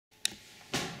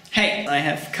Hey, I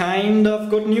have kind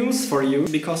of good news for you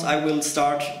because I will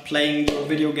start playing your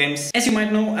video games. As you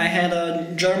might know, I had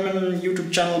a German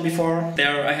YouTube channel before.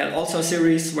 There I had also a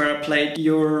series where I played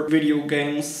your video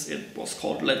games. It was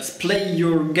called Let's Play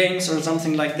Your Games or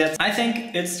something like that. I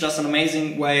think it's just an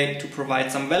amazing way to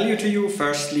provide some value to you.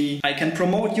 Firstly, I can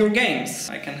promote your games.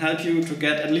 I can help you to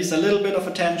get at least a little bit of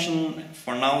attention.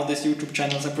 For now, this YouTube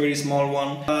channel is a pretty small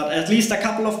one, but at least a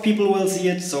couple of people will see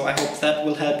it, so I hope that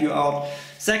will help you out.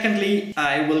 Secondly,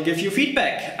 I will give you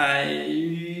feedback.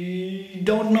 I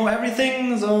don't know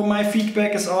everything, so my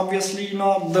feedback is obviously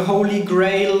not the holy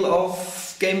grail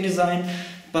of game design,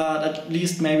 but at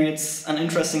least maybe it's an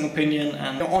interesting opinion.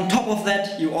 And on top of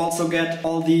that, you also get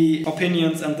all the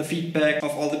opinions and the feedback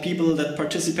of all the people that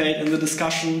participate in the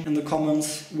discussion in the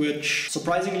comments, which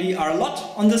surprisingly are a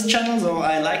lot on this channel, so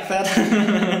I like that.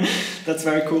 That's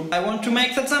very cool. I want to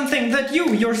make that something that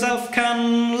you yourself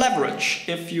can leverage.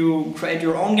 If you create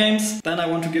your own games, then I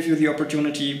want to give you the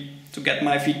opportunity to get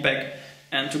my feedback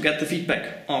and to get the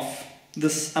feedback of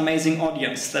this amazing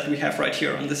audience that we have right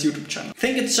here on this YouTube channel. I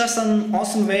think it's just an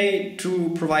awesome way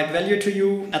to provide value to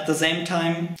you. At the same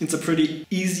time, it's a pretty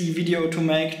easy video to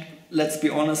make. Let's be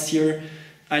honest here.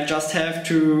 I just have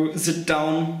to sit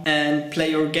down and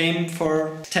play your game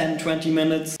for 10-20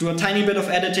 minutes, do a tiny bit of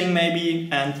editing maybe,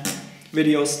 and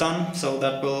video's done. So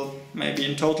that will maybe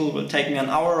in total will take me an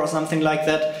hour or something like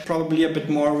that. Probably a bit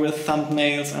more with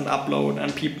thumbnails and upload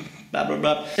and people. Blah, blah,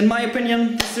 blah. In my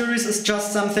opinion, the series is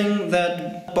just something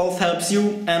that both helps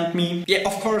you and me. Yeah,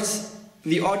 of course,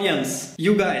 the audience,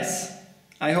 you guys.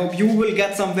 I hope you will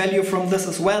get some value from this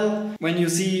as well. When you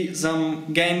see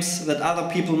some games that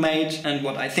other people made and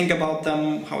what I think about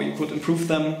them, how you could improve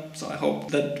them. So I hope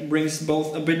that brings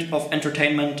both a bit of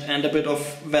entertainment and a bit of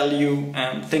value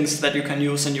and things that you can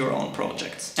use in your own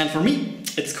projects. And for me,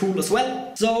 it's cool as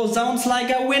well. So sounds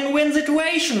like a win-win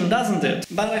situation, doesn't it?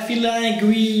 But I feel like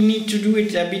we need to do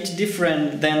it a bit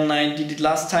different than I did it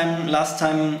last time. Last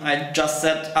time I just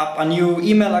set up a new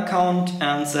email account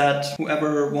and said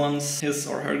whoever wants his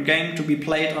or her game to be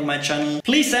played on my channel,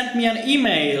 please send me an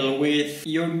email with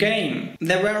your game.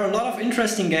 There were a lot of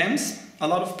interesting games, a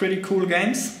lot of pretty cool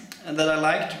games that I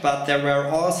liked, but there were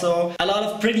also a lot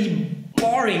of pretty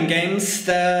boring games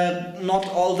that not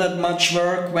all that much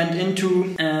work went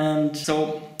into, and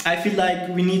so I feel like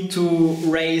we need to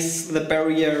raise the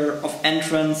barrier of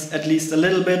entrance at least a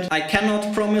little bit. I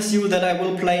cannot promise you that I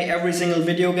will play every single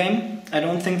video game. I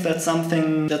don't think that's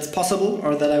something that's possible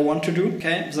or that I want to do.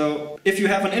 Okay, so if you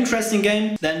have an interesting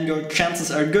game, then your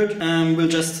chances are good. We'll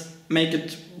just make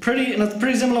it in a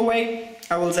pretty similar way.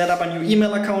 I will set up a new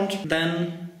email account,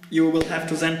 then you will have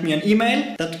to send me an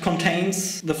email that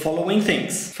contains the following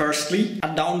things. Firstly, a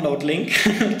download link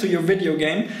to your video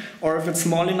game, or if it's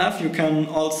small enough, you can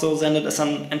also send it as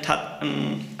an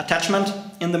attachment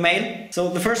in the mail. So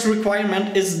the first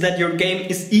requirement is that your game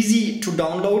is easy to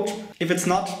download. If it's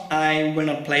not, I will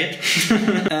not play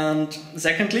it. And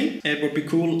secondly, it would be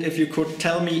cool if you could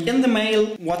tell me in the mail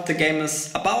what the game is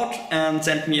about and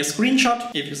send me a screenshot.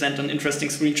 If you send an interesting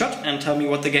screenshot and tell me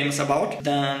what the game is about,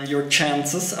 then your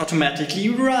chances automatically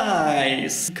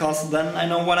rise. Because then I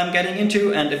know what I'm getting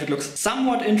into, and if it looks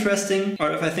somewhat interesting,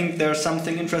 or if I think there's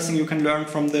something interesting you can learn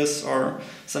from this, or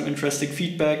some interesting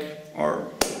feedback,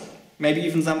 or maybe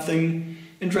even something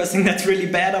interesting that's really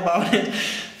bad about it,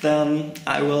 then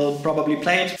I will probably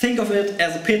play it. Think of it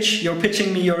as a pitch. You're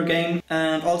pitching me your game,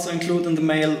 and also include in the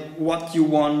mail what you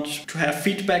want to have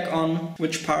feedback on,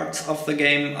 which parts of the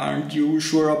game aren't you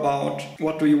sure about,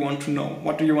 what do you want to know,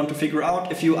 what do you want to figure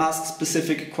out. If you ask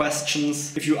specific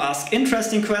questions, if you ask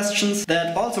interesting questions,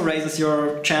 that also raises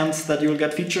your chance that you'll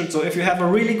get featured. So if you have a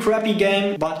really crappy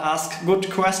game but ask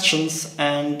good questions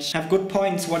and have good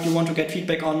points what you want to get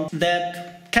feedback on,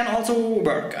 that can also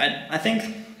work. I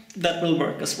think that will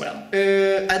work as well.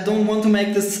 I don't want to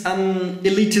make this an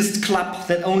elitist club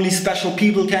that only special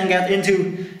people can get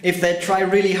into if they try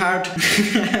really hard.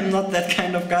 I'm not that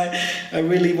kind of guy. I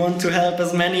really want to help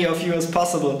as many of you as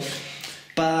possible.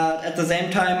 But at the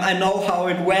same time, I know how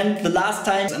it went the last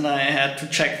time, and I had to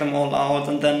check them all out,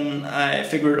 and then I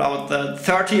figured out that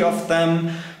 30 of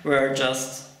them were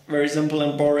just very simple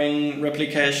and boring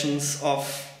replications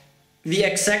of the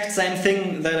exact same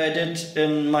thing that I did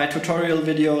in my tutorial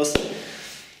videos,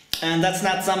 and that's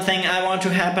not something I want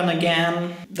to happen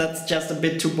again. That's just a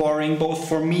bit too boring, both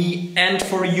for me and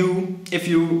for you. If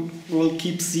you will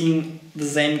keep seeing the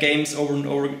same games over and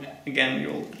over again,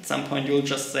 at some point you'll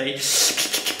just say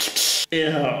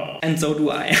Yeah. And so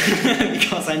do I,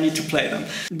 because I need to play them.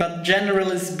 But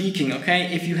generally speaking,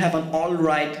 okay, if you have an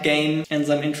alright game and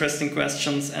some interesting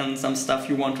questions and some stuff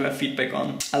you want to have feedback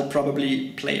on, I'll probably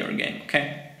play your game,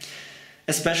 okay?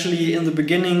 especially in the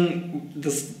beginning.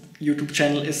 This YouTube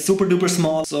channel is super duper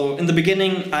small, so in the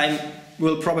beginning I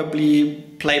will probably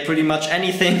play pretty much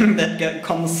anything that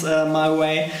comes my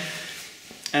way,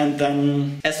 and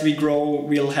then as we grow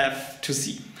we'll have to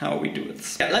see how we do it.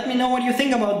 Yeah, let me know what you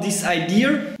think about this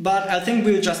idea, but I think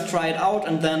we'll just try it out,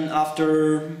 and then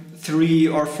after 3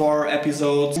 or 4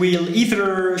 episodes we'll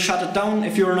either shut it down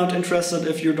if you're not interested.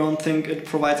 If you don't think it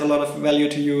provides a lot of value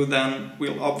to you, then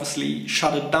we'll obviously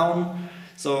shut it down.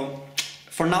 So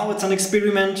for now it's an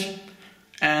experiment,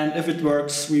 and if it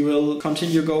works we will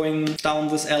continue going down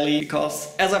this alley,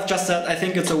 because as I've just said, I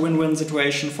think it's a win-win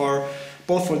situation for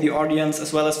both for the audience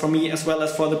as well as for me, as well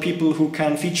as for the people who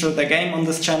can feature their game on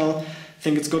this channel. I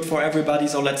think it's good for everybody,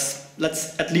 so let's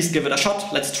at least give it a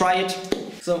shot. Let's try it.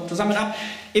 So to sum it up,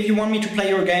 if you want me to play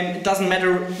your game, it doesn't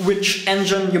matter which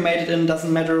engine you made it in,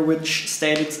 doesn't matter which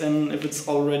state it's in, if it's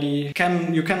already...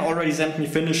 You can already send me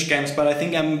finished games, but I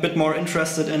think I'm a bit more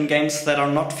interested in games that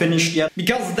are not finished yet,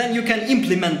 because then you can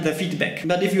implement the feedback.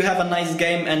 But if you have a nice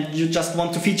game and you just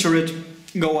want to feature it,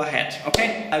 go ahead,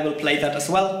 okay? I will play that as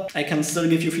well. I can still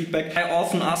give you feedback. I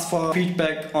often ask for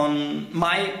feedback on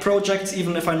my projects,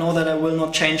 even if I know that I will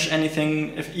not change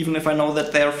anything, even if I know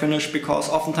that they are finished, because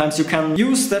oftentimes you can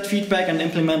use that feedback and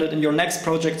implement it in your next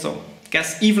project. So I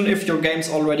guess even if your game's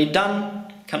already done,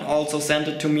 you can also send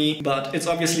it to me, but it's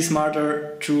obviously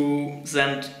smarter to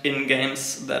send in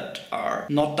games that are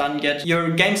not done yet. Your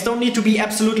games don't need to be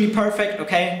absolutely perfect,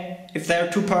 okay? If they're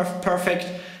too perfect,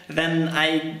 then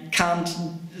I can't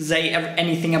say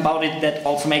anything about it. That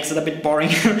also makes it a bit boring.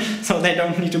 So they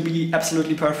don't need to be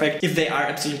absolutely perfect. If they are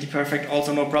absolutely perfect,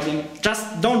 also no problem.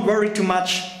 Just don't worry too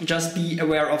much. Just be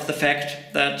aware of the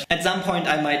fact that at some point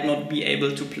I might not be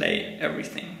able to play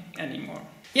everything anymore.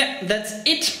 Yeah, that's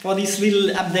it for this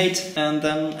little update, and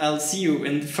then I'll see you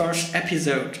in the first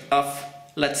episode of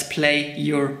Let's Play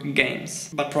Your Games.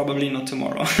 But probably not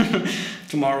tomorrow.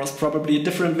 Tomorrow's probably a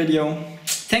different video.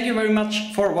 Thank you very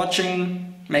much for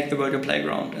watching. Make the world your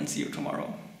playground, and see you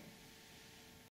tomorrow.